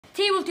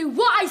T will do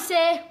what I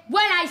say,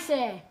 when I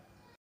say.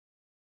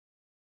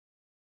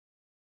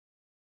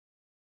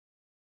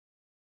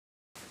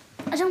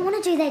 I don't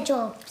want to do their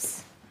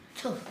jobs.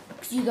 Tough,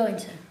 because you're going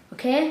to,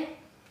 OK?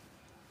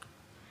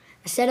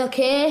 I said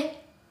OK.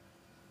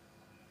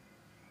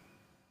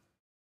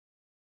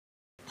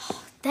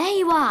 Oh, there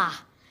you are.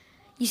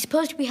 You're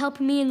supposed to be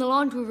helping me in the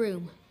laundry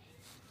room.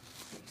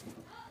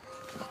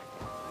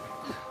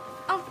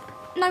 Oh,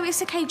 no,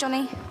 it's OK,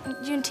 Johnny.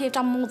 You and T have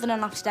done more than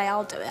enough today.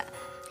 I'll do it.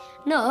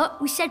 No,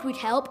 we said we'd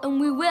help, and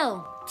we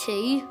will,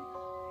 T.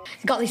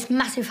 You've got this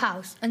massive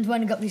house, and we've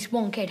only got this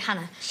one kid,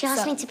 Hannah. She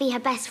asked me to be her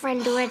best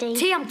friend already.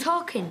 T, I'm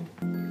talking.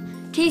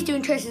 T's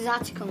doing Tracy's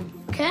article,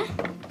 OK?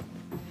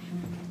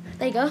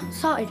 There you go,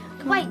 sorted.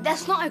 Wait,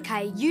 that's not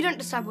OK. You don't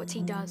decide what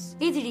T does.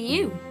 Neither do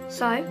you.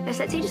 So, let's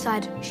let T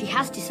decide. She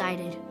has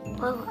decided.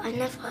 Well, I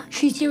never...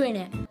 She's doing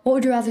it. What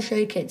would you rather show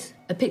your kids?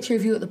 A picture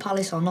of you at the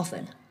palace or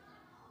nothing?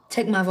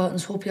 Take my vote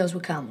and swap yours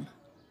with Cam.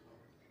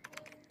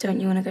 Don't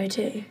you want to go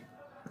too?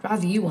 I'd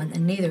rather you went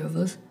than neither of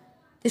us.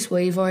 This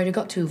way you've already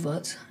got 2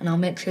 votes, and I'll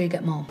make sure you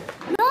get more.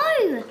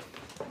 No!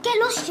 Get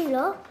lost, you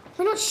lot.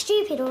 We're not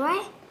stupid, all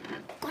right?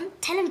 Go on,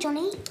 tell him,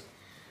 Johnny.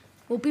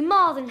 We'll be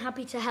more than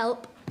happy to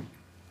help.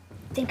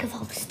 Think of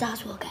all the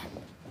stars we'll get.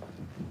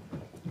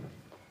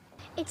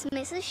 It's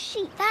Mrs.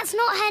 Sheep. That's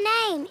not her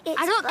name.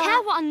 It's I don't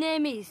care what her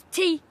name is.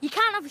 T, you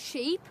can't have a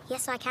sheep.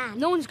 Yes, I can.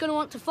 No one's going to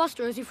want to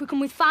foster us if we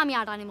come with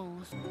farmyard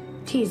animals.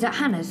 T, is that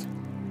Hannah's?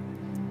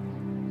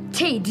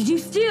 T, did you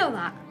steal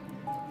that?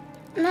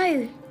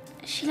 No.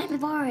 She let me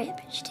borrow it,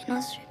 but she didn't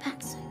ask for it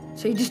back, so...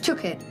 So you just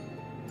took it?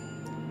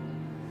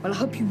 Well, I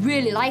hope you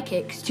really like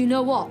it, because do you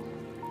know what?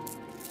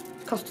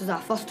 It's cost us our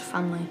foster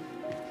family.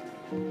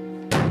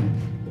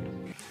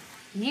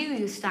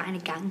 You starting a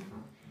gang.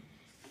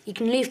 You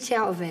can leave T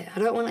out of it. I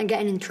don't want her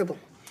getting in trouble.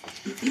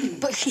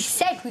 But she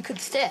said we could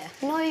stay.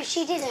 No,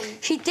 she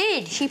didn't. She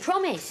did. She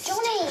promised.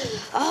 Johnny!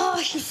 Oh,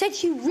 she said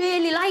she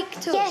really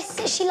liked us.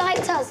 Yes, she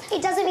liked us.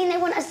 It doesn't mean they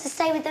want us to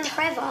stay with them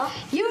forever.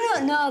 You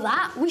don't know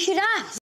that. We should ask.